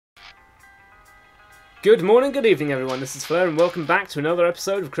Good morning, good evening everyone, this is Fleur and welcome back to another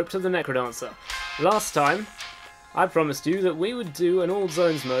episode of Crypt of the Necrodancer. Last time, I promised you that we would do an All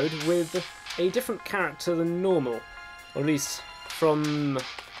Zones mode with a different character than normal. Or at least from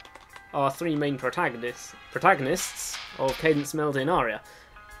our three main protagonists of Cadence, Melody and Aria.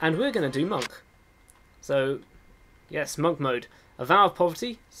 And we're going to do Monk. So, yes, Monk mode. A vow of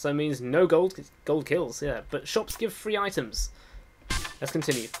poverty, so means no gold kills, yeah, but shops give free items. Let's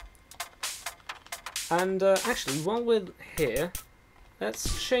continue. And actually, while we're here,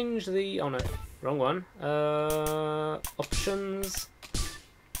 let's change the... oh no, wrong one. Options.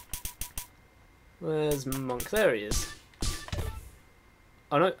 Where's Monk? There he is.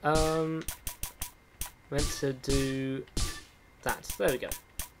 Oh no, meant to do that. There we go.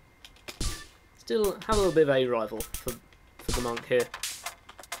 Still have a little bit of a rival for the Monk here.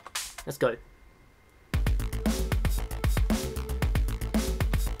 Let's go.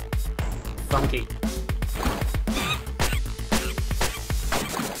 Funky.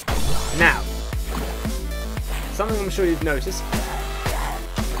 Now, something I'm sure you've noticed,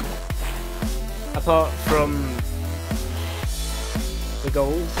 apart from the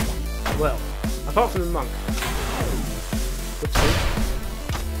gold, well, apart from the Monk.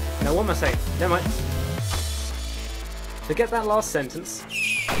 Whoopsie. Now what am I saying? Never mind. Forget that last sentence.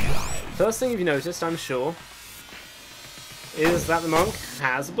 First thing you've noticed, I'm sure, is that the Monk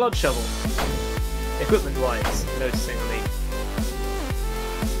has a blood shovel. Equipment-wise, noticing, I mean.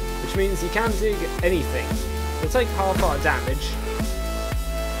 Which means he can dig anything. It'll take half-heart damage,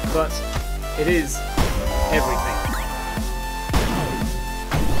 but it is everything.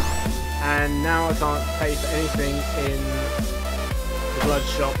 And now I can't pay for anything in the blood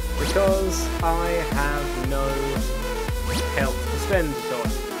shop because I have no health to spend it on.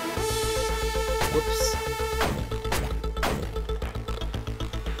 Whoops.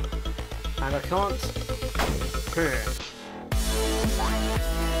 And I can't...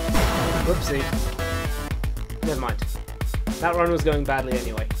 Whoopsie. Never mind. That run was going badly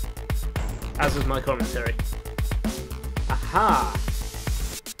anyway. As was my commentary. Aha!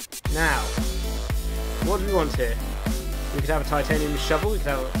 Now, what do we want here? We could have a titanium shovel, we could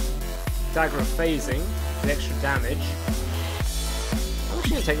have a dagger of phasing, with extra damage. I'm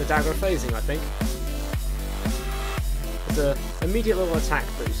actually going to take the dagger of phasing, I think. It's an immediate little attack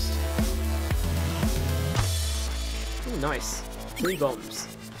boost. Ooh, nice. 3 bombs.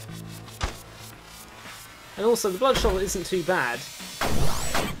 And also, the blood shovel isn't too bad,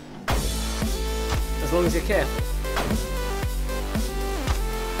 as long as you're careful.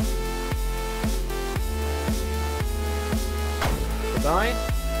 Goodbye.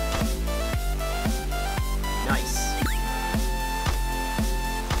 Nice.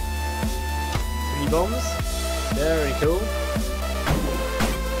 3 bombs. Very cool.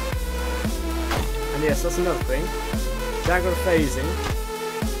 And yes, that's another thing. Dagger of phasing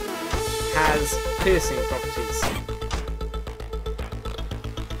has piercing properties.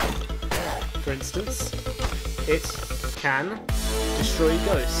 For instance, it can destroy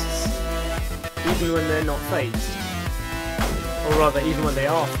ghosts, even when they're not phased. Or rather, even when they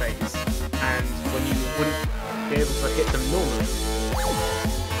are phased, and when you wouldn't be able to hit them normally.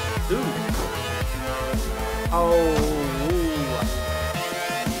 Ooh. Oh.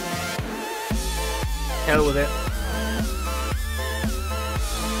 Hell with it.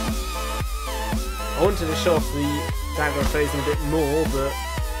 I wanted to show off the dagger of phasing a bit more, but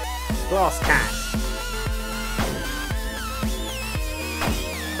Glass Cat.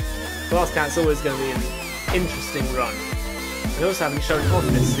 Glass Cat's always going to be an interesting run. I also haven't shown it off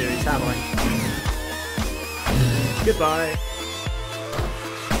in this series, have I? Goodbye.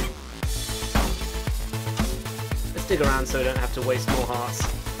 Let's dig around so I don't have to waste more hearts.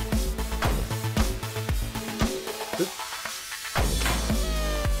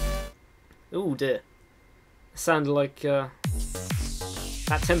 Ooh dear. Sounded like that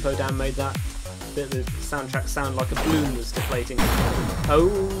tempo down made that bit of the soundtrack sound like a balloon was deflating. Oh,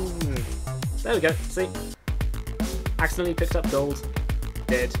 there we go. See, accidentally picked up gold.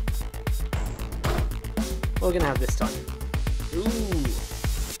 Dead. What are we gonna have this time? Ooh,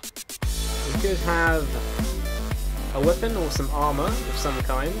 we could have a weapon or some armor of some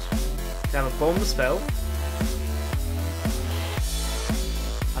kind. We could have a bomb spell.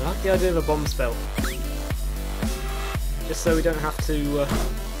 I like the idea of a bomb spell. Just so we don't have to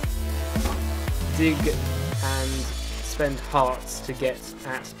dig and spend hearts to get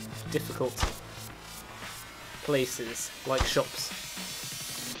at difficult places, like shops.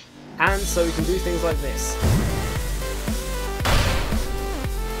 And so we can do things like this.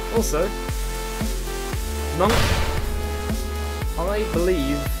 Also, Monk, I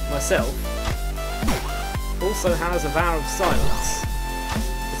believe myself, also has a vow of silence,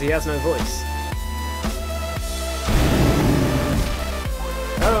 because he has no voice.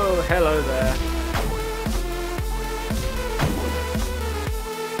 Oh, hello there.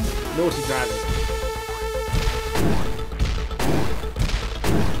 Naughty dragon.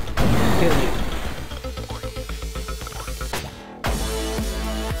 Kill you.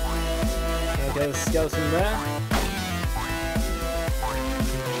 There goes a skeleton there.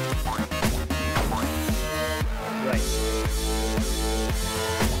 Right.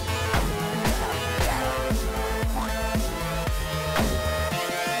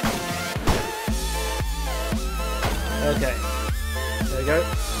 Okay. There we go.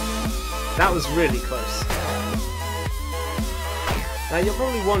 That was really close. Now you're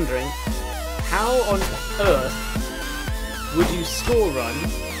probably wondering, how on earth would you score run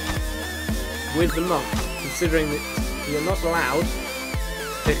with the monk, considering that you're not allowed to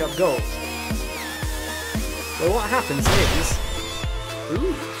pick up gold? Well, what happens is,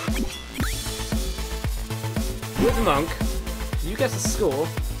 with the monk, you get a score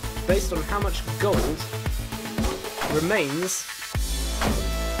based on how much gold remains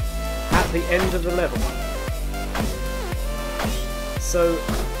at the end of the level. So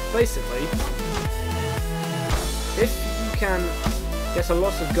basically, if you can get a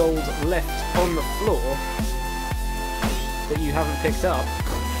lot of gold left on the floor that you haven't picked up,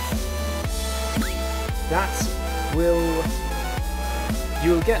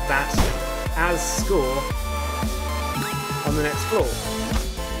 you'll get that as score on the next floor.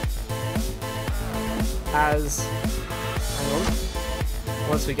 Hang on,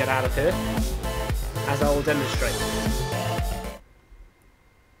 once we get out of here, as I will demonstrate.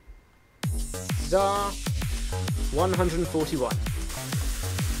 Star 141.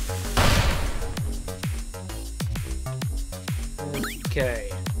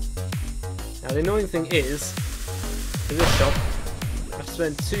 Okay. Now the annoying thing is, for this shop, I have to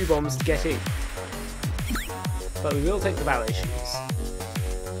spend 2 bombs to get in. But we will take the ballet shoes.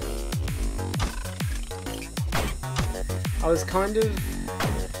 I was kind of a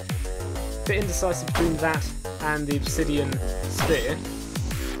bit indecisive between that and the obsidian spear.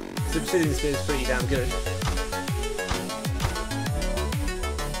 The obsidian spear is pretty damn good.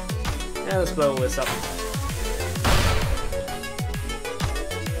 Yeah, let's blow all this up.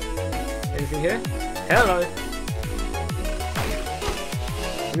 Anything here? Hello!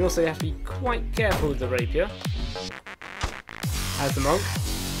 And also you have to be quite careful with the rapier. As the monk.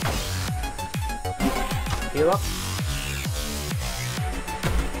 Heal up.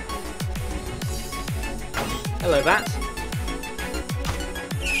 Hello, bat.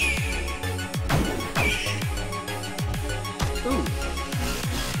 Ooh.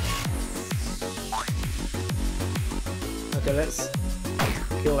 Okay, let's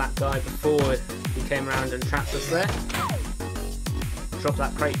kill that guy before he came around and trapped us there. Drop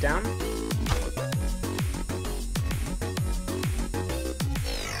that crate down.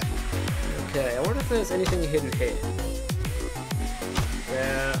 Okay, I wonder if there's anything hidden here.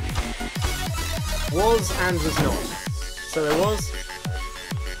 There was and was not. So there was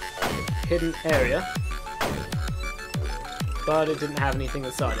a hidden area, but it didn't have anything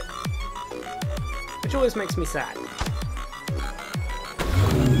inside it. Which always makes me sad.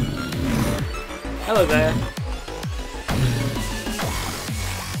 Hello there.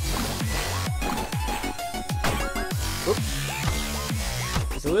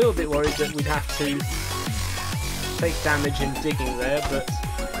 Oops. I was a little bit worried that we'd have to take damage in digging there, but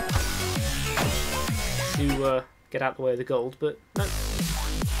to get out the way of the gold, but no,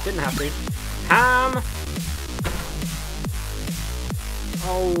 didn't have to. Ham!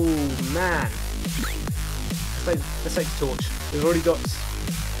 Oh man. Let's take the torch. We've already got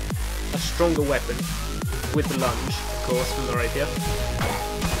a stronger weapon with the lunge, of course, from the rapier.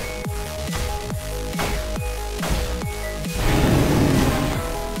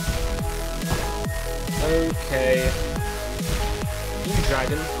 Okay. You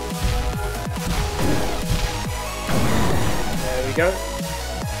dragon. There we go.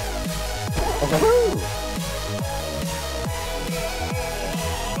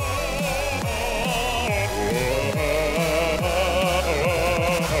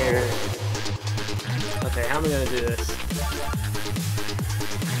 Okay, how am I going to do this?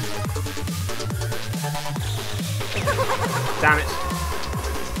 Damn it.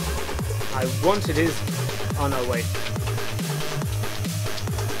 I wanted his... Oh no, wait.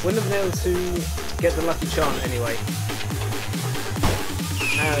 Wouldn't have been able to get the lucky charm anyway.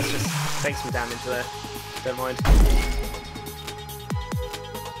 Let's just take some damage there. Don't mind.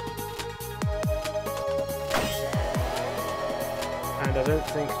 And I don't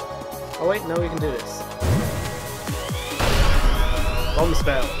think... Oh wait, no, we can do this. Bomb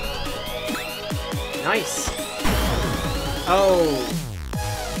spell. Nice. Oh.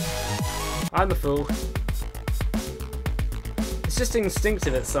 I'm a fool. It's just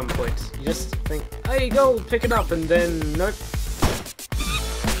instinctive at some point. You just think, hey, gold, pick it up, and then nope.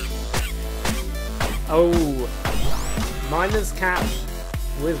 Oh. Miner's cap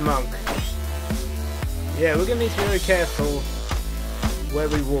with monk. Yeah, we're going to need to be very careful where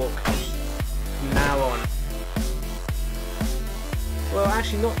we walk from now on. Well,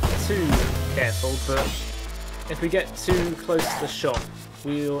 actually not too careful, but if we get too close to the shop,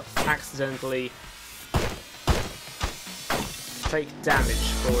 we'll accidentally take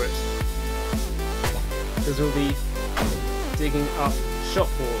damage for it. Because we'll be digging up shop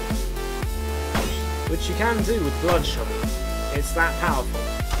wall, which you can do with blood shovel. It's that powerful.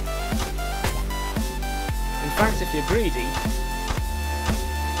 In fact, if you're greedy,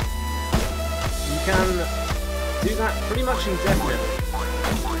 you can do that pretty much indefinitely.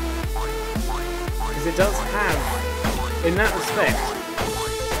 Because it does have, in that respect,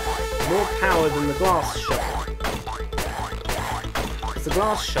 more power than the glass shovel. Because the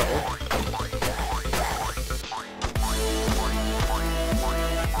glass shovel,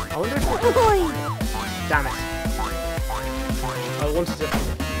 I wonder if it... Damn it. I wanted to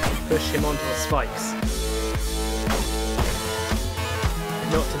push him onto the spikes.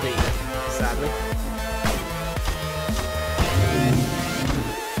 Not to be, sadly.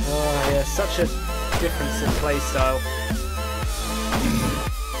 Oh yeah, such a difference in playstyle.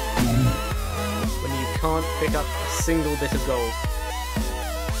 When you can't pick up a single bit of gold.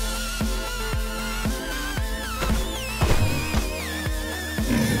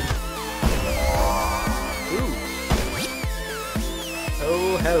 Ooh.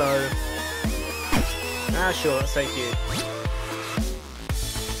 Oh, hello. Ah, sure, let's take you.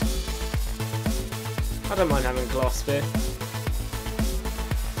 I don't mind having a glass spear.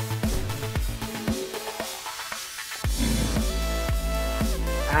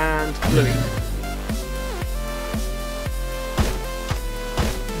 And bluey.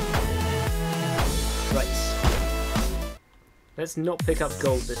 Right. Let's not pick up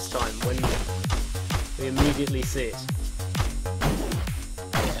gold this time when we immediately see it.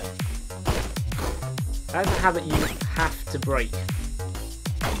 That's a habit you have to break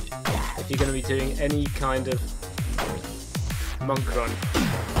if you're going to be doing any kind of monk run.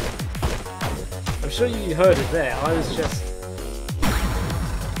 I'm sure you heard it there, I was just...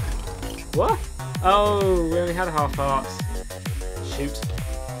 What? Oh, we only had a half heart. Shoot.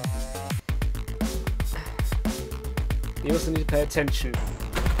 You also need to pay attention,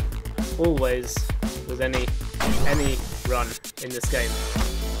 always, with any run in this game.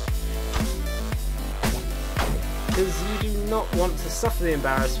 Because you do not want to suffer the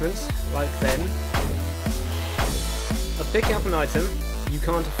embarrassment, like then, of picking up an item you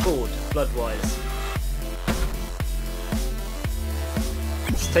can't afford, blood-wise.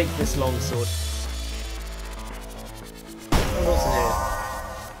 Let's take this longsword. Oh, what's in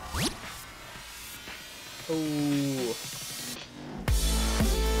here? Ooh.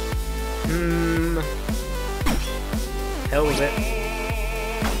 Hell with it.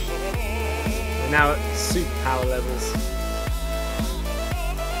 We're now at superpower levels.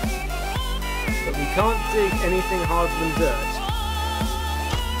 But we can't dig anything harder than dirt.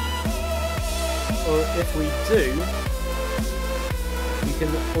 Or if we do, we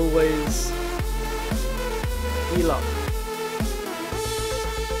can always heal up.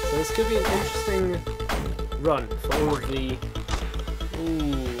 So this could be an interesting run for all of the...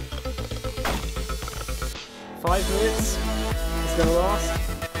 Ooh. 5 minutes it's going to last.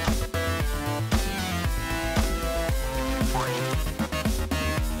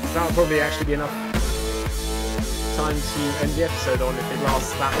 So that'll probably actually be enough time to end the episode on if it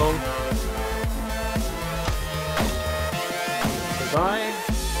lasts that long. Goodbye.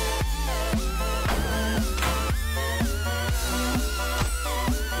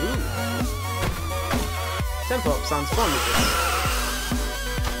 Ooh. Tempo up sounds fun with this.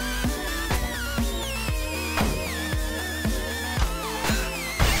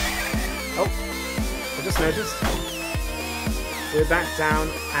 Oh, I just noticed we're back down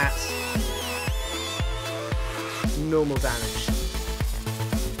at normal damage.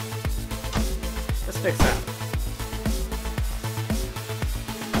 Let's fix that.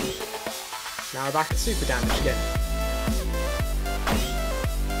 Now we're back at super damage again.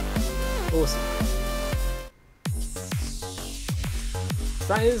 Awesome. So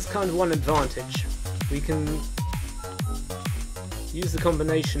that is kind of one advantage. We can use the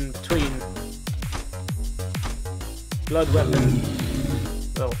combination between blood weapon,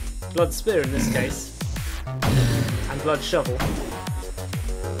 well, blood spear in this case, and blood shovel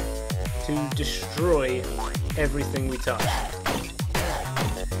to destroy everything we touch.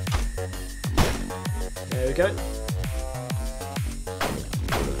 There we go.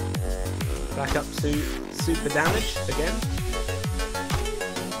 Back up to super damage again.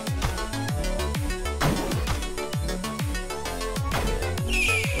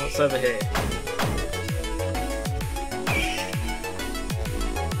 What's over here?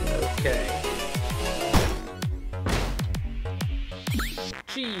 Okay.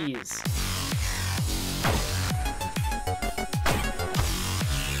 Jeez.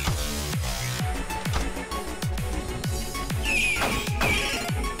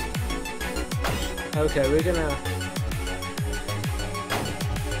 Okay, we're gonna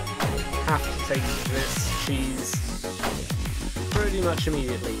have to take this cheese pretty much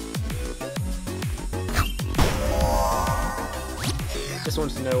immediately. Just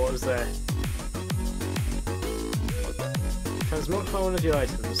wanted to know what was there. Transmogrify one of your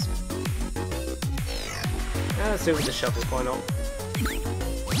items. Let's do it with the shovel, why not?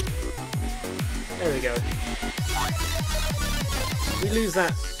 There we go. We lose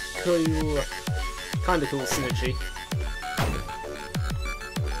that cool, kinda cool synergy.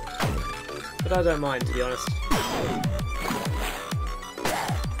 But I don't mind, to be honest.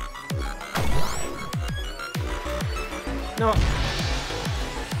 No.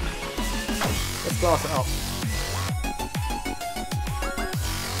 Let's blast it up.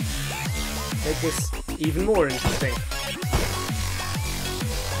 Make this even more interesting.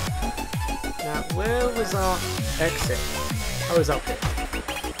 Now, where was our exit? Oh, it was up here.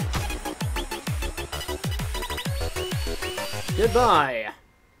 Goodbye!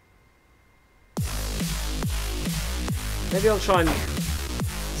 Maybe I'll try and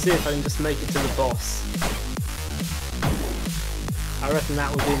see if I can just make it to the boss. I reckon that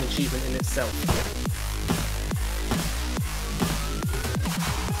will be an achievement in itself.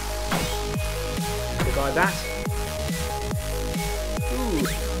 Goodbye that. Ooh,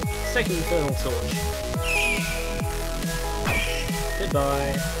 second infernal torch.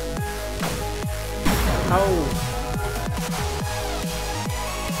 Goodbye. Oh.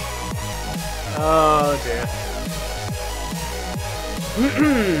 Oh dear.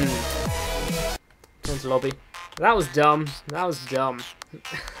 Turn to lobby. That was dumb. That was dumb.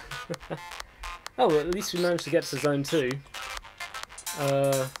 Oh, well, at least we managed to get to zone 2.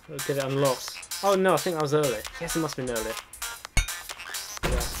 Get it unlocked. Oh no, I think that was early. Yes, it must have been early.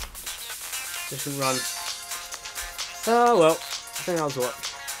 Yeah. Different run. Oh well. I think that was what?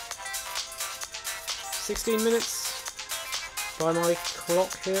 16 minutes? By my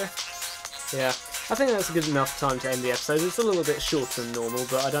clock here? Yeah. I think that's a good enough time to end the episode. It's a little bit shorter than normal,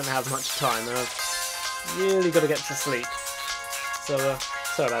 but I don't have much time and I've really got to get to sleep. So,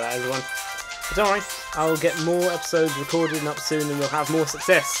 sorry about that, everyone. But don't worry, I'll get more episodes recorded and up soon and we'll have more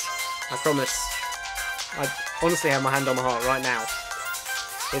success. I promise. I honestly have my hand on my heart right now.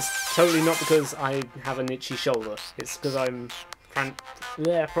 It's totally not because I have an itchy shoulder. It's because I'm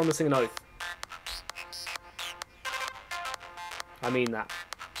promising an oath. I mean that.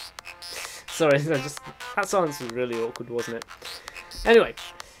 Sorry, that silence was really awkward, wasn't it? Anyway,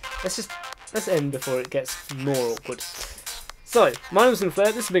 let's end before it gets more awkward. So, my name's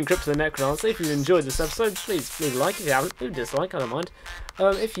Flair, this has been Crypt of the Necrodancer. If you enjoyed this episode, please leave a like. If you haven't, leave a dislike, I don't mind.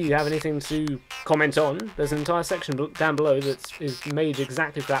 If you have anything to comment on, there's an entire section down below that is made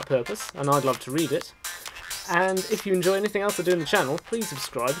exactly for that purpose, and I'd love to read it. And if you enjoy anything else I do on the channel, please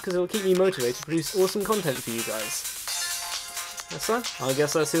subscribe, because it'll keep me motivated to produce awesome content for you guys. So, I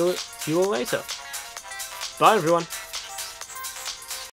guess I'll see you all later. Bye everyone!